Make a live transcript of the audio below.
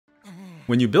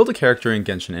When you build a character in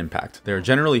Genshin Impact, there are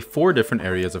generally 4 different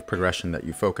areas of progression that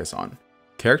you focus on: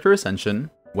 character ascension,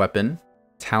 weapon,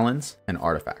 talents, and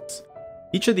artifacts.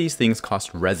 Each of these things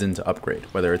cost resin to upgrade,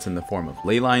 whether it's in the form of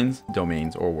ley lines,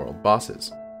 domains, or world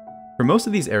bosses. For most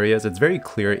of these areas, it's very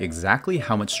clear exactly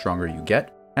how much stronger you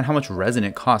get and how much resin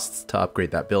it costs to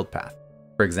upgrade that build path.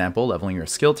 For example, leveling your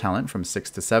skill talent from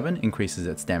 6 to 7 increases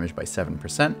its damage by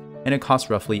 7%, and it costs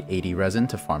roughly 80 resin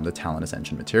to farm the talent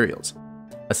ascension materials.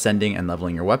 Ascending and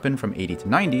leveling your weapon from 80 to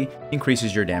 90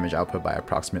 increases your damage output by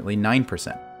approximately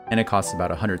 9%, and it costs about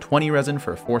 120 resin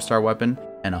for a 4-star weapon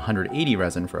and 180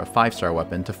 resin for a 5-star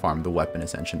weapon to farm the weapon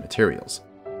ascension materials.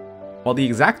 While the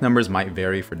exact numbers might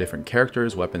vary for different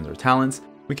characters, weapons, or talents,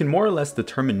 we can more or less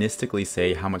deterministically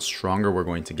say how much stronger we're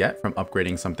going to get from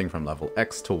upgrading something from level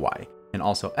X to Y, and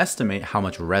also estimate how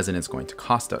much resin it's going to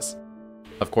cost us.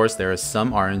 Of course, there is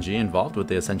some RNG involved with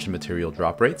the ascension material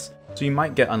drop rates, so you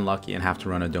might get unlucky and have to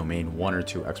run a domain 1 or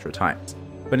 2 extra times.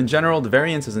 But in general, the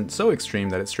variance isn't so extreme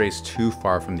that it strays too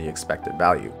far from the expected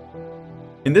value.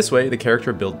 In this way, the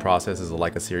character build process is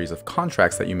like a series of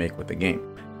contracts that you make with the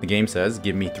game. The game says,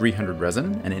 give me 300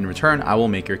 resin, and in return, I will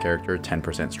make your character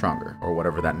 10% stronger, or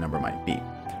whatever that number might be.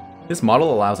 This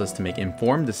model allows us to make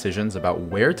informed decisions about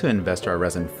where to invest our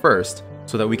resin first,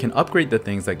 so that we can upgrade the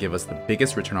things that give us the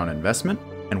biggest return on investment,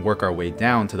 and work our way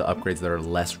down to the upgrades that are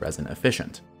less resin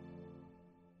efficient.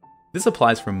 This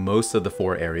applies for most of the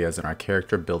 4 areas in our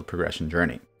character build progression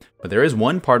journey, but there is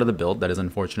one part of the build that is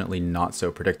unfortunately not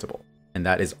so predictable, and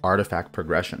that is artifact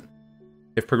progression.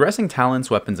 If progressing talents,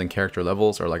 weapons, and character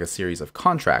levels are like a series of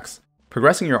contracts,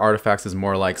 progressing your artifacts is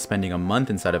more like spending a month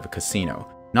inside of a casino,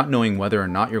 not knowing whether or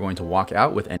not you're going to walk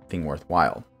out with anything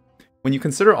worthwhile. When you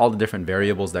consider all the different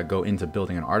variables that go into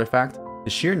building an artifact, the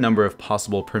sheer number of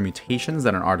possible permutations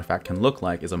that an artifact can look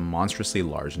like is a monstrously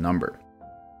large number.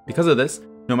 Because of this,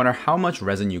 no matter how much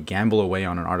resin you gamble away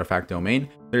on an artifact domain,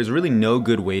 there's really no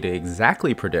good way to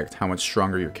exactly predict how much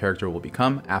stronger your character will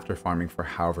become after farming for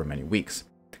however many weeks.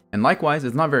 And likewise,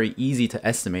 it's not very easy to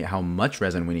estimate how much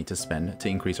resin we need to spend to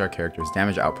increase our character's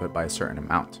damage output by a certain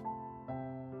amount.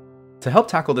 To help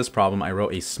tackle this problem, I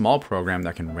wrote a small program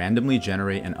that can randomly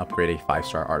generate and upgrade a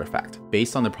 5-star artifact,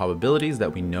 based on the probabilities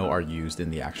that we know are used in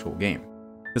the actual game.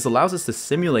 This allows us to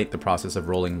simulate the process of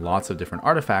rolling lots of different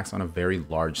artifacts on a very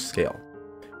large scale.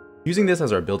 Using this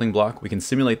as our building block, we can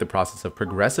simulate the process of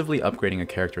progressively upgrading a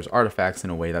character's artifacts in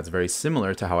a way that's very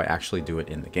similar to how I actually do it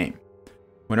in the game.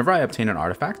 Whenever I obtain an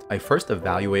artifact, I first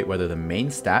evaluate whether the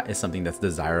main stat is something that's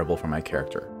desirable for my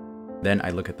character. Then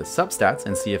I look at the substats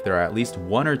and see if there are at least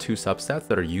 1 or 2 substats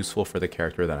that are useful for the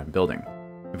character that I'm building.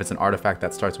 If it's an artifact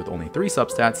that starts with only 3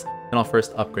 substats, then I'll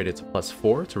first upgrade it to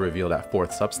 +4 to reveal that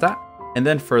 4th substat, and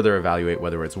then further evaluate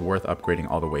whether it's worth upgrading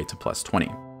all the way to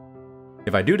 +20.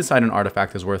 If I do decide an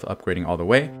artifact is worth upgrading all the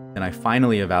way, then I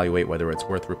finally evaluate whether it's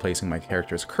worth replacing my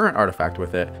character's current artifact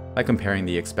with it by comparing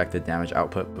the expected damage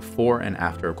output before and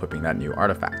after equipping that new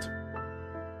artifact.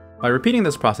 By repeating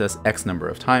this process X number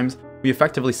of times, we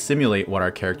effectively simulate what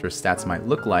our character's stats might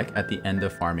look like at the end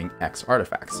of farming X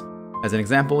artifacts. As an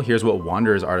example, here's what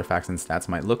Wanderer's artifacts and stats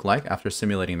might look like after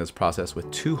simulating this process with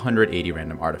 280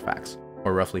 random artifacts,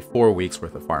 or roughly 4 weeks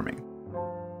worth of farming.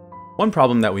 One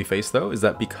problem that we face though is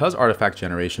that because artifact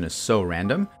generation is so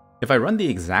random, if I run the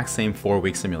exact same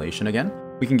 4-week simulation again,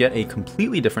 we can get a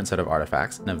completely different set of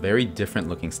artifacts and a very different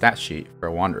looking stat sheet for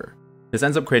a Wanderer. This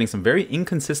ends up creating some very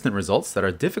inconsistent results that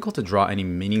are difficult to draw any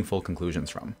meaningful conclusions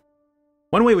from.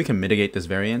 One way we can mitigate this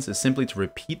variance is simply to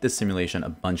repeat the simulation a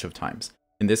bunch of times.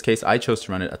 In this case, I chose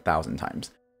to run it 1,000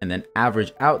 times, and then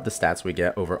average out the stats we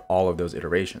get over all of those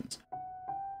iterations.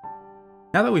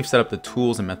 Now that we've set up the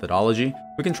tools and methodology,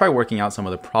 we can try working out some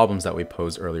of the problems that we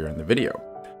posed earlier in the video.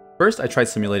 First, I tried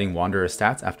simulating Wanderer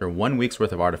stats after 1 week's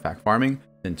worth of artifact farming,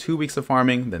 then 2 weeks of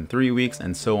farming, then 3 weeks,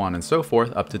 and so on and so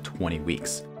forth up to 20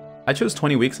 weeks. I chose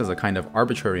 20 weeks as a kind of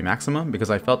arbitrary maximum because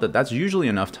I felt that that's usually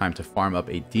enough time to farm up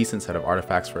a decent set of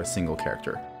artifacts for a single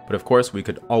character, but of course we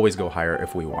could always go higher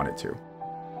if we wanted to.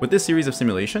 With this series of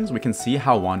simulations, we can see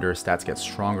how Wanderer stats get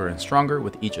stronger and stronger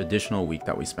with each additional week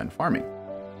that we spend farming.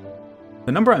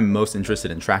 The number I'm most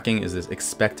interested in tracking is this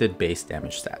expected base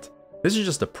damage stat. This is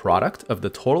just a product of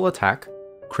the total attack,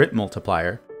 crit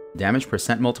multiplier, damage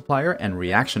percent multiplier, and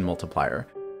reaction multiplier.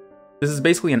 This is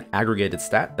basically an aggregated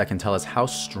stat that can tell us how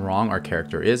strong our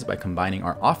character is by combining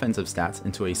our offensive stats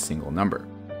into a single number.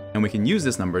 And we can use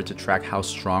this number to track how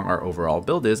strong our overall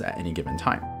build is at any given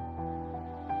time.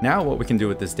 Now what we can do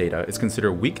with this data is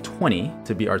consider week 20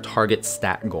 to be our target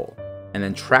stat goal, and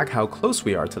then track how close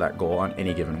we are to that goal on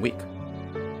any given week.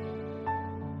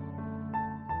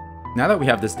 Now that we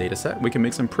have this data set, we can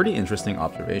make some pretty interesting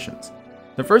observations.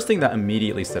 The first thing that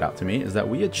immediately stood out to me is that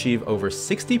we achieve over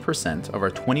 60% of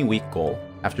our 20-week goal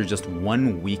after just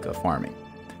 1 week of farming.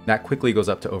 That quickly goes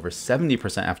up to over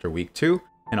 70% after week 2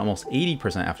 and almost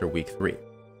 80% after week 3.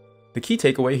 The key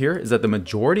takeaway here is that the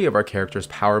majority of our character's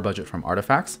power budget from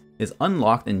artifacts is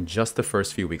unlocked in just the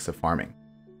first few weeks of farming.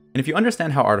 And if you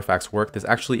understand how artifacts work, this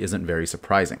actually isn't very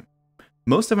surprising.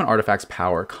 Most of an artifact's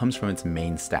power comes from its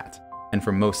main stat. And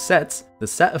for most sets, the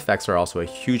set effects are also a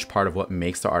huge part of what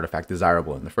makes the artifact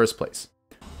desirable in the first place.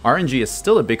 RNG is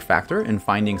still a big factor in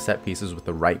finding set pieces with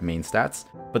the right main stats,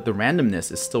 but the randomness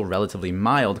is still relatively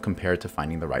mild compared to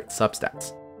finding the right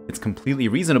substats. It's completely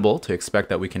reasonable to expect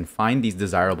that we can find these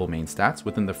desirable main stats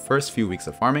within the first few weeks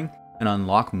of farming and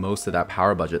unlock most of that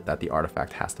power budget that the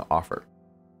artifact has to offer.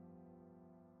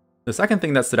 The second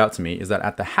thing that stood out to me is that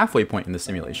at the halfway point in the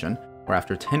simulation, or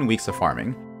after 10 weeks of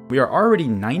farming, we are already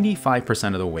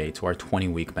 95% of the way to our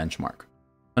 20-week benchmark.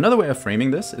 Another way of framing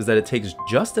this is that it takes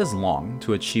just as long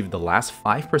to achieve the last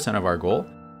 5% of our goal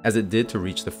as it did to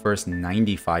reach the first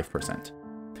 95%.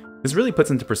 This really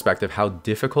puts into perspective how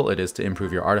difficult it is to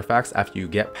improve your artifacts after you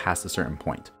get past a certain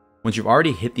point. Once you've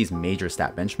already hit these major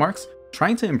stat benchmarks,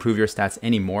 trying to improve your stats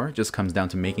anymore just comes down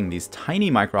to making these tiny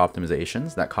micro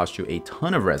optimizations that cost you a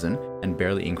ton of resin and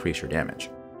barely increase your damage.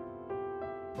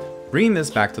 Bringing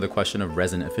this back to the question of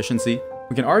resin efficiency,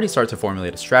 we can already start to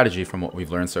formulate a strategy from what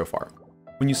we've learned so far.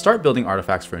 When you start building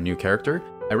artifacts for a new character,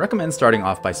 I recommend starting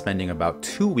off by spending about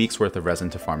 2 weeks worth of resin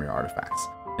to farm your artifacts.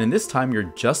 And in this time,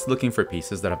 you're just looking for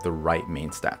pieces that have the right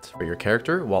main stat for your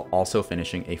character while also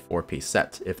finishing a 4-piece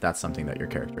set if that's something that your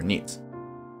character needs.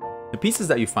 The pieces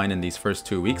that you find in these first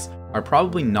 2 weeks are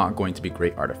probably not going to be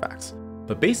great artifacts,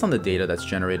 but based on the data that's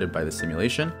generated by the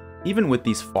simulation, even with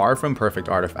these far from perfect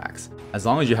artifacts, as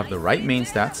long as you have the right main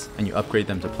stats and you upgrade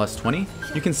them to plus 20,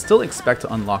 you can still expect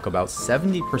to unlock about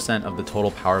 70% of the total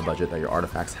power budget that your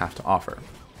artifacts have to offer.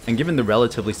 And given the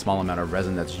relatively small amount of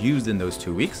resin that's used in those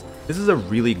 2 weeks, this is a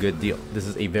really good deal. This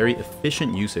is a very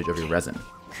efficient usage of your resin.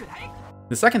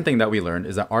 The second thing that we learned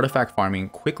is that artifact farming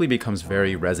quickly becomes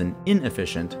very resin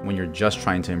inefficient when you're just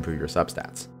trying to improve your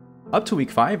substats. Up to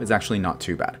week 5 is actually not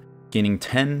too bad. Gaining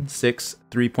 10, 6,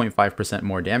 3.5%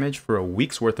 more damage for a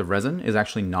week's worth of resin is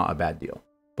actually not a bad deal.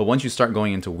 But once you start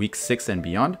going into week 6 and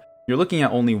beyond, you're looking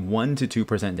at only 1 to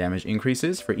 2% damage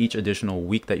increases for each additional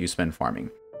week that you spend farming.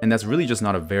 And that's really just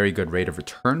not a very good rate of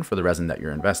return for the resin that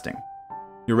you're investing.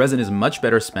 Your resin is much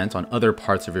better spent on other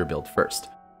parts of your build first.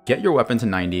 Get your weapon to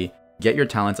 90, get your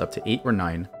talents up to 8 or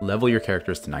 9, level your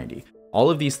characters to 90. All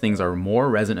of these things are more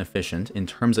resin efficient in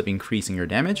terms of increasing your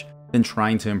damage than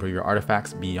trying to improve your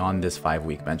artifacts beyond this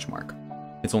 5-week benchmark.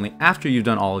 It's only after you've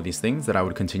done all of these things that I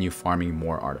would continue farming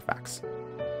more artifacts.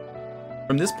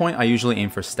 From this point, I usually aim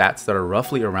for stats that are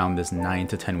roughly around this 9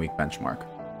 to 10 week benchmark.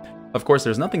 Of course,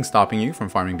 there's nothing stopping you from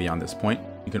farming beyond this point.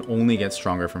 You can only get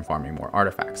stronger from farming more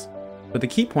artifacts. But the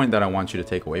key point that I want you to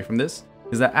take away from this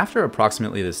is that after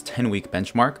approximately this 10-week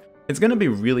benchmark, it's going to be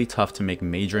really tough to make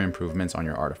major improvements on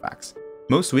your artifacts.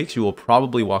 Most weeks you will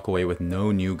probably walk away with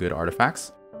no new good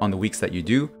artifacts. On the weeks that you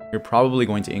do, you're probably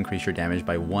going to increase your damage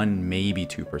by 1, maybe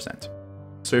 2%.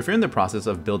 So if you're in the process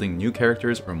of building new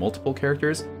characters or multiple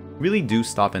characters, really do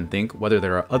stop and think whether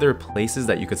there are other places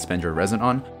that you could spend your resin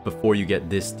on before you get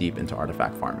this deep into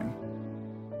artifact farming.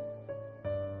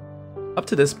 Up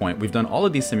to this point, we've done all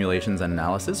of these simulations and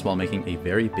analysis while making a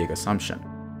very big assumption,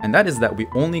 and that is that we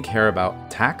only care about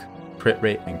attack, crit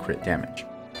rate, and crit damage.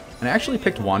 And I actually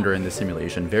picked Wander in this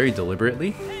simulation very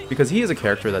deliberately because he is a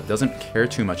character that doesn't care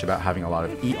too much about having a lot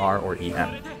of ER or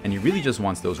EM, and he really just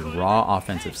wants those raw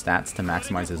offensive stats to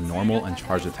maximize his normal and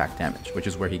charged attack damage, which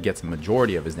is where he gets a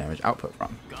majority of his damage output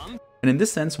from. And in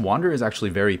this sense, Wander is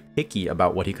actually very picky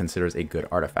about what he considers a good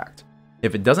artifact.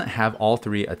 If it doesn't have all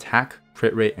 3 attack,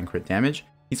 crit rate, and crit damage,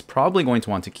 he's probably going to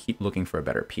want to keep looking for a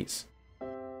better piece.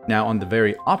 Now, on the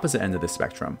very opposite end of the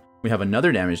spectrum, we have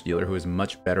another damage dealer who is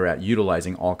much better at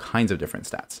utilizing all kinds of different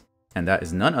stats, and that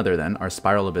is none other than our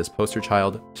Spiral Abyss poster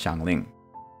child, Xiangling.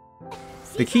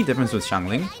 The key difference with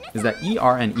Xiangling is that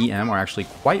ER and EM are actually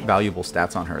quite valuable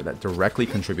stats on her that directly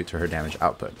contribute to her damage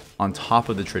output, on top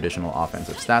of the traditional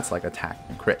offensive stats like attack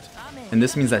and crit. And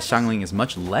this means that Xiangling is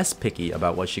much less picky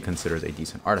about what she considers a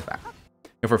decent artifact.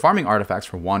 If we're farming artifacts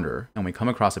for Wanderer and we come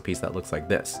across a piece that looks like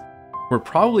this, we're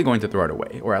probably going to throw it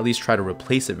away, or at least try to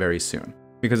replace it very soon,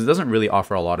 because it doesn't really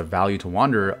offer a lot of value to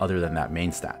Wanderer other than that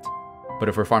main stat. But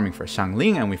if we're farming for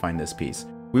Xiangling and we find this piece,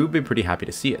 we would be pretty happy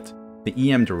to see it.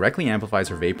 The EM directly amplifies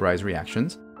her vaporize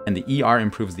reactions, and the ER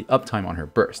improves the uptime on her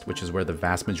burst, which is where the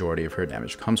vast majority of her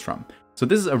damage comes from. So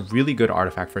this is a really good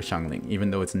artifact for Xiangling, even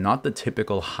though it's not the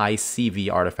typical high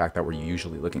CV artifact that we're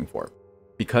usually looking for.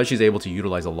 Because she's able to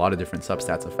utilize a lot of different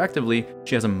substats effectively,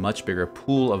 she has a much bigger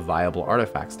pool of viable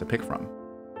artifacts to pick from.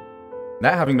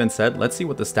 That having been said, let's see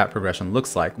what the stat progression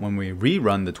looks like when we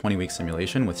rerun the 20-week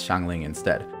simulation with Xiangling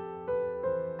instead.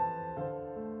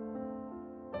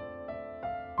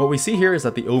 What we see here is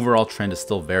that the overall trend is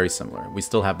still very similar. We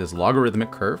still have this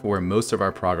logarithmic curve where most of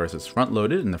our progress is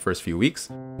front-loaded in the first few weeks.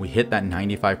 We hit that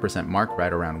 95% mark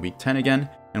right around week 10 again,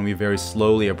 and we very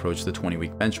slowly approach the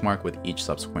 20-week benchmark with each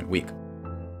subsequent week.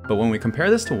 But when we compare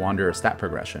this to Wanderer stat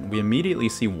progression, we immediately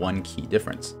see one key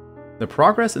difference. The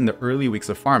progress in the early weeks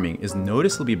of farming is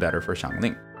noticeably better for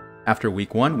Xiangling. After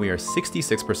week 1, we are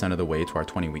 66% of the way to our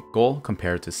 20-week goal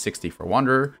compared to 60 for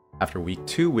Wanderer. After week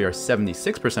 2, we are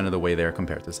 76% of the way there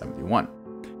compared to 71.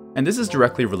 And this is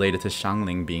directly related to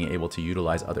Xiangling being able to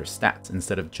utilize other stats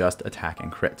instead of just attack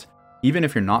and crit. Even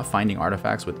if you're not finding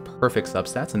artifacts with perfect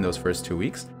substats in those first 2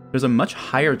 weeks, there's a much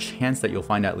higher chance that you'll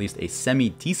find at least a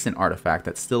semi-decent artifact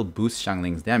that still boosts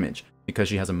Xiangling's damage because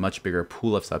she has a much bigger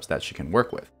pool of substats she can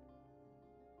work with.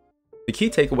 The key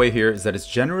takeaway here is that it's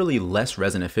generally less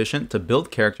resin efficient to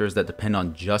build characters that depend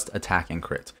on just attack and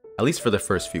crit, at least for the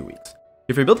first few weeks.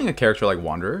 If you're building a character like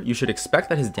Wanderer, you should expect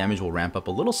that his damage will ramp up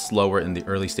a little slower in the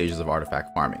early stages of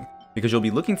artifact farming, because you'll be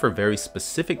looking for very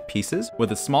specific pieces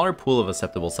with a smaller pool of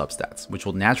acceptable substats, which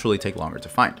will naturally take longer to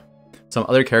find. Some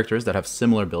other characters that have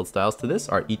similar build styles to this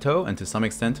are Ito and to some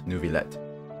extent Neuvillette.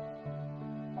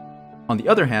 On the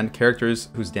other hand, characters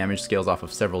whose damage scales off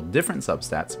of several different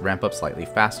substats ramp up slightly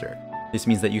faster. This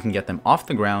means that you can get them off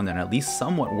the ground and at least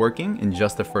somewhat working in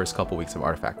just the first couple weeks of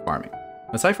artifact farming.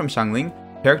 Aside from Xiangling,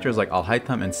 characters like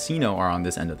Alhaitham and Sino are on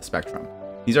this end of the spectrum.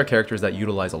 These are characters that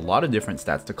utilize a lot of different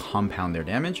stats to compound their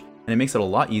damage, and it makes it a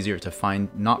lot easier to find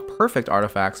not perfect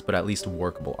artifacts, but at least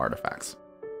workable artifacts.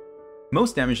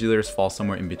 Most damage dealers fall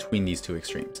somewhere in between these two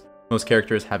extremes. Most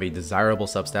characters have a desirable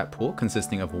substat pool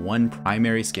consisting of one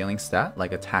primary scaling stat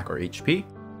like attack or HP,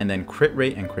 and then crit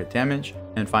rate and crit damage,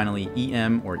 and finally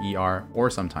EM or ER, or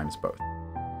sometimes both.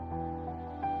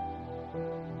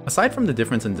 Aside from the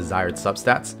difference in desired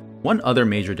substats, one other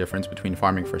major difference between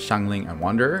farming for Xiangling and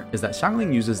Wanderer is that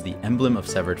Xiangling uses the Emblem of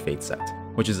Severed Fate set,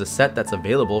 which is a set that's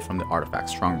available from the artifact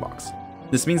Strongbox.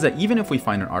 This means that even if we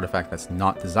find an artifact that's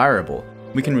not desirable,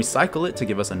 we can recycle it to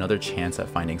give us another chance at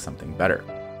finding something better.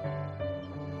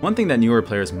 One thing that newer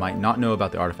players might not know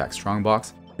about the artifact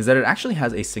Strongbox is that it actually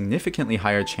has a significantly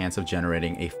higher chance of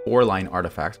generating a 4-line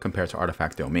artifact compared to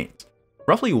artifact domains.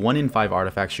 Roughly 1 in 5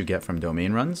 artifacts you get from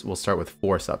domain runs will start with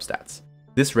 4 substats.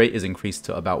 This rate is increased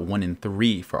to about 1 in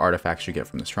 3 for artifacts you get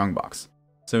from the Strongbox.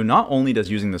 So not only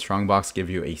does using the Strongbox give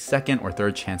you a second or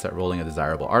third chance at rolling a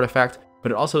desirable artifact,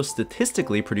 but it also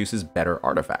statistically produces better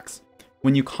artifacts.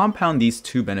 When you compound these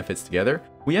two benefits together,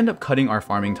 we end up cutting our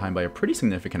farming time by a pretty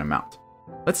significant amount.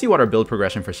 Let's see what our build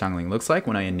progression for Xiangling looks like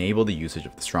when I enable the usage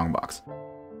of the Strongbox.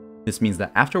 This means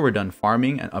that after we're done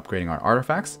farming and upgrading our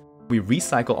artifacts, we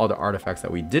recycle all the artifacts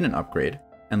that we didn't upgrade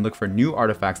and look for new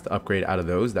artifacts to upgrade out of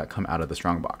those that come out of the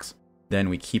Strongbox. Then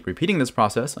we keep repeating this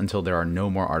process until there are no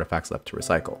more artifacts left to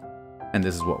recycle. And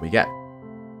this is what we get.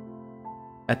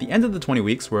 At the end of the 20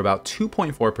 weeks, we're about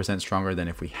 2.4% stronger than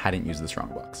if we hadn't used the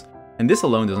Strongbox. And this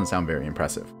alone doesn't sound very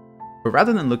impressive. But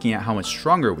rather than looking at how much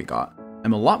stronger we got,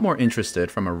 I'm a lot more interested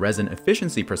from a resin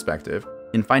efficiency perspective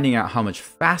in finding out how much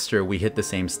faster we hit the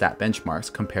same stat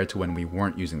benchmarks compared to when we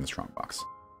weren't using the Strongbox.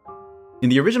 In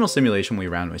the original simulation we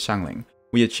ran with Xiangling,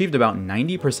 we achieved about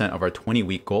 90% of our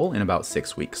 20-week goal in about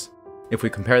 6 weeks. If we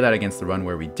compare that against the run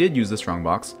where we did use the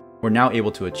Strongbox, we're now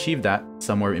able to achieve that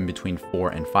somewhere in between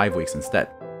 4 and 5 weeks instead.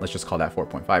 Let's just call that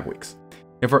 4.5 weeks.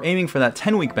 If we're aiming for that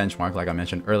 10-week benchmark like I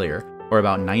mentioned earlier, or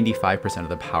about 95% of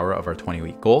the power of our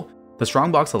 20-week goal, the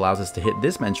Strongbox allows us to hit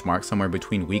this benchmark somewhere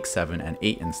between week 7 and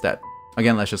 8 instead.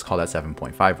 Again, let's just call that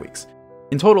 7.5 weeks.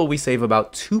 In total, we save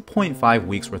about 2.5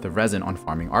 weeks worth of resin on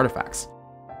farming artifacts.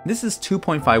 This is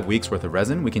 2.5 weeks worth of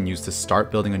resin we can use to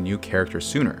start building a new character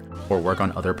sooner, or work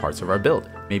on other parts of our build,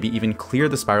 maybe even clear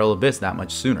the Spiral Abyss that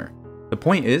much sooner. The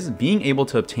point is, being able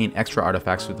to obtain extra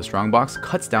artifacts with the Strongbox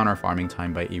cuts down our farming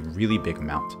time by a really big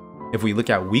amount. If we look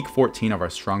at week 14 of our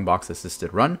Strongbox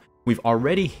assisted run, we've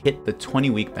already hit the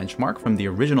 20-week benchmark from the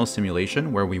original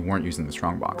simulation where we weren't using the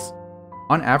Strongbox.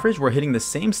 On average, we're hitting the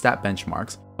same stat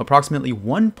benchmarks approximately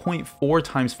 1.4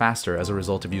 times faster as a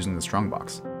result of using the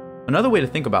Strongbox. Another way to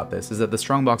think about this is that the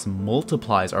Strongbox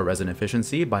multiplies our resin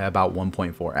efficiency by about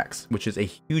 1.4x, which is a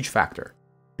huge factor.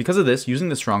 Because of this, using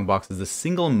the Strongbox is the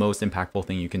single most impactful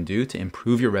thing you can do to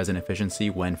improve your resin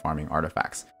efficiency when farming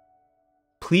artifacts.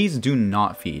 Please do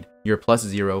not feed your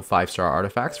 +0 5-star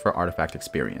artifacts for artifact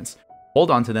experience. Hold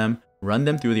on to them, run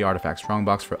them through the artifact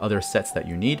Strongbox for other sets that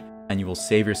you need, and you will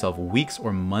save yourself weeks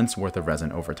or months worth of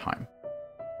resin over time.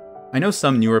 I know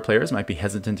some newer players might be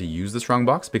hesitant to use the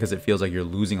Strongbox because it feels like you're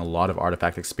losing a lot of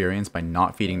artifact experience by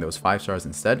not feeding those 5 stars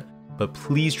instead, but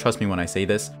please trust me when I say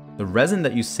this, the resin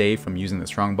that you save from using the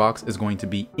Strongbox is going to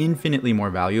be infinitely more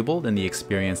valuable than the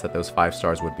experience that those 5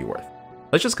 stars would be worth.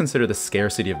 Let's just consider the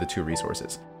scarcity of the two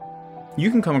resources.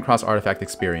 You can come across artifact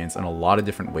experience in a lot of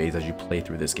different ways as you play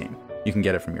through this game. You can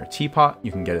get it from your teapot,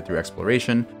 you can get it through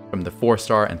exploration, from the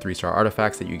 4-star and 3-star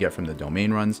artifacts that you get from the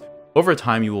domain runs. Over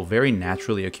time, you will very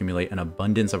naturally accumulate an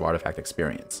abundance of artifact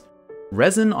experience.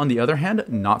 Resin, on the other hand,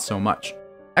 not so much.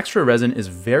 Extra resin is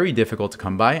very difficult to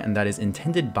come by, and that is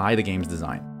intended by the game's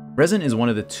design. Resin is one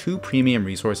of the 2 premium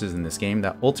resources in this game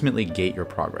that ultimately gate your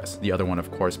progress, the other one of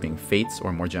course being Fates,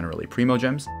 or more generally Primo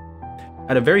Gems.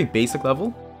 At a very basic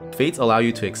level, Fates allow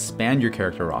you to expand your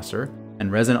character roster,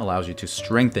 and Resin allows you to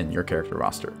strengthen your character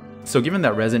roster. So given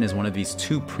that Resin is one of these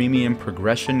 2 premium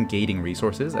progression gating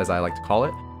resources, as I like to call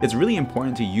it, it's really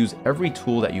important to use every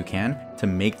tool that you can to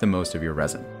make the most of your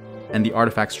resin. And the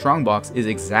artifact Strongbox is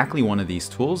exactly one of these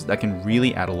tools that can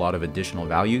really add a lot of additional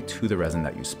value to the resin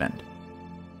that you spend.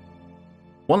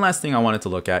 One last thing I wanted to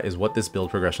look at is what this build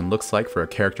progression looks like for a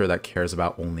character that cares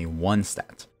about only one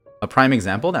stat. A prime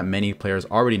example that many players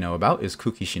already know about is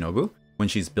Kuki Shinobu, when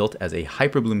she's built as a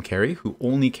Hyperbloom carry who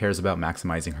only cares about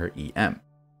maximizing her EM.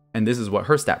 And this is what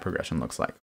her stat progression looks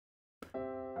like.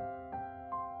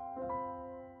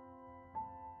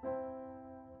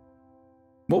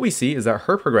 What we see is that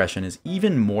her progression is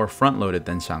even more front-loaded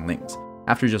than Xiangling's.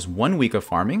 After just 1 week of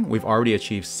farming, we've already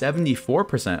achieved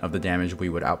 74% of the damage we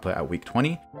would output at week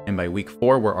 20, and by week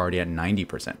 4 we're already at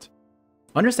 90%.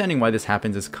 Understanding why this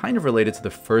happens is kind of related to the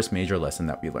first major lesson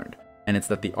that we learned, and it's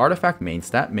that the artifact main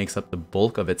stat makes up the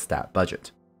bulk of its stat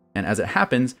budget. And as it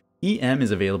happens, EM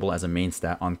is available as a main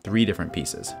stat on 3 different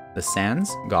pieces: the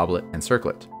Sands, Goblet, and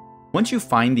Circlet. Once you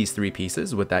find these 3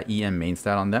 pieces with that EM main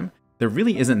stat on them, there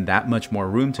really isn't that much more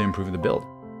room to improve the build.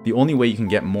 The only way you can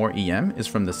get more EM is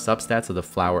from the substats of the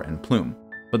Flower and Plume,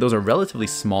 but those are relatively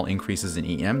small increases in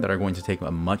EM that are going to take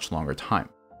a much longer time.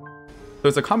 So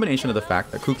it's a combination of the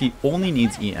fact that Kuki only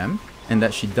needs EM and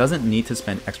that she doesn't need to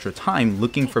spend extra time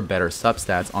looking for better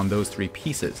substats on those 3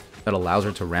 pieces that allows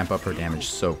her to ramp up her damage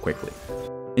so quickly.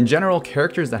 In general,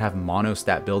 characters that have mono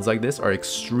stat builds like this are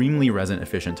extremely resin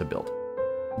efficient to build.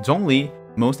 Zhongli,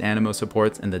 most Anemo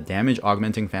supports, and the damage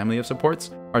augmenting family of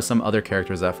supports are some other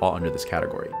characters that fall under this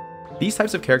category. These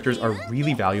types of characters are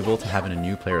really valuable to have in a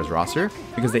new player's roster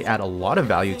because they add a lot of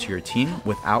value to your team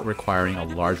without requiring a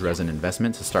large resin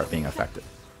investment to start being effective.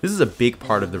 This is a big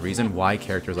part of the reason why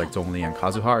characters like Zhongli and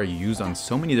Kazuha are used on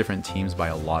so many different teams by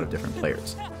a lot of different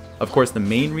players. Of course, the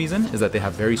main reason is that they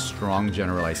have very strong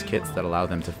generalized kits that allow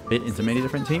them to fit into many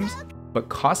different teams, but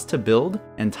cost to build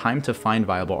and time to find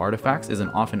viable artifacts is an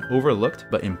often overlooked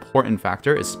but important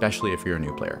factor, especially if you're a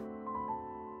new player.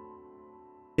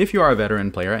 If you are a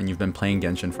veteran player and you've been playing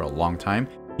Genshin for a long time,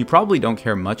 you probably don't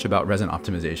care much about resin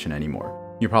optimization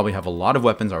anymore. You probably have a lot of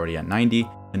weapons already at 90,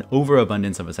 an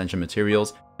overabundance of Ascension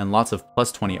materials, and lots of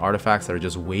plus 20 artifacts that are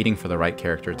just waiting for the right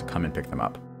character to come and pick them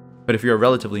up. But if you're a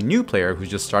relatively new player who's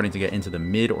just starting to get into the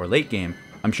mid or late game,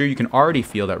 I'm sure you can already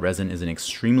feel that resin is an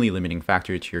extremely limiting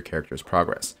factor to your character's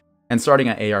progress. And starting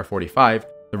at AR 45,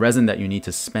 the resin that you need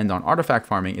to spend on artifact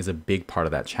farming is a big part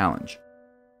of that challenge.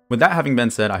 With that having been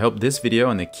said, I hope this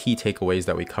video and the key takeaways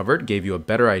that we covered gave you a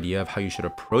better idea of how you should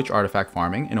approach artifact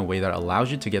farming in a way that allows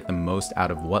you to get the most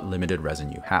out of what limited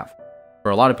resin you have.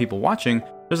 For a lot of people watching,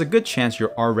 there's a good chance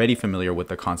you're already familiar with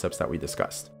the concepts that we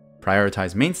discussed.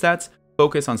 Prioritize main stats,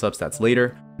 focus on substats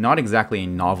later, not exactly a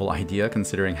novel idea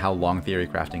considering how long theory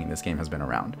crafting in this game has been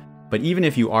around. But even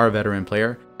if you are a veteran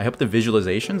player, I hope the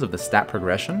visualizations of the stat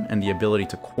progression and the ability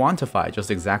to quantify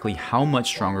just exactly how much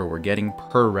stronger we're getting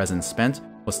per resin spent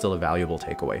was still a valuable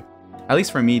takeaway. At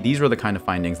least for me, these were the kind of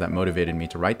findings that motivated me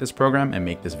to write this program and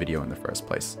make this video in the first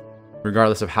place.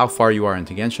 Regardless of how far you are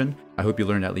into Genshin, I hope you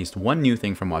learned at least one new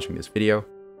thing from watching this video.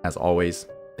 As always,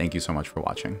 thank you so much for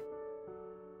watching.